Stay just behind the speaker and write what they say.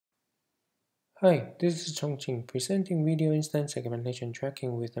Hi, this is Chung-Ching presenting video instance segmentation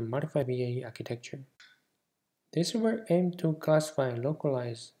tracking with a modified VAE architecture. This work aims to classify,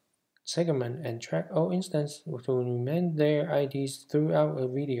 localize, segment, and track all instances to remain their IDs throughout a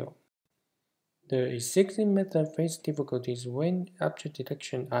video. The existing method faces difficulties when object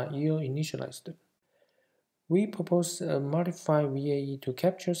detection are ill-initialized. We propose a modified VAE to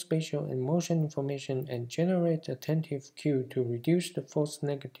capture spatial and motion information and generate attentive cue to reduce the false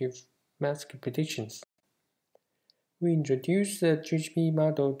negative mask predictions. We introduced the GHP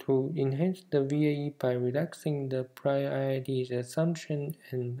model to enhance the VAE by relaxing the prior IID's assumption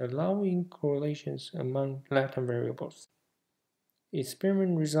and allowing correlations among Latent variables.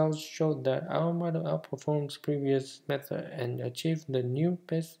 Experiment results showed that our model outperforms previous method and achieved the new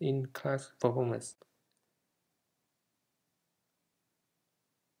best-in-class performance.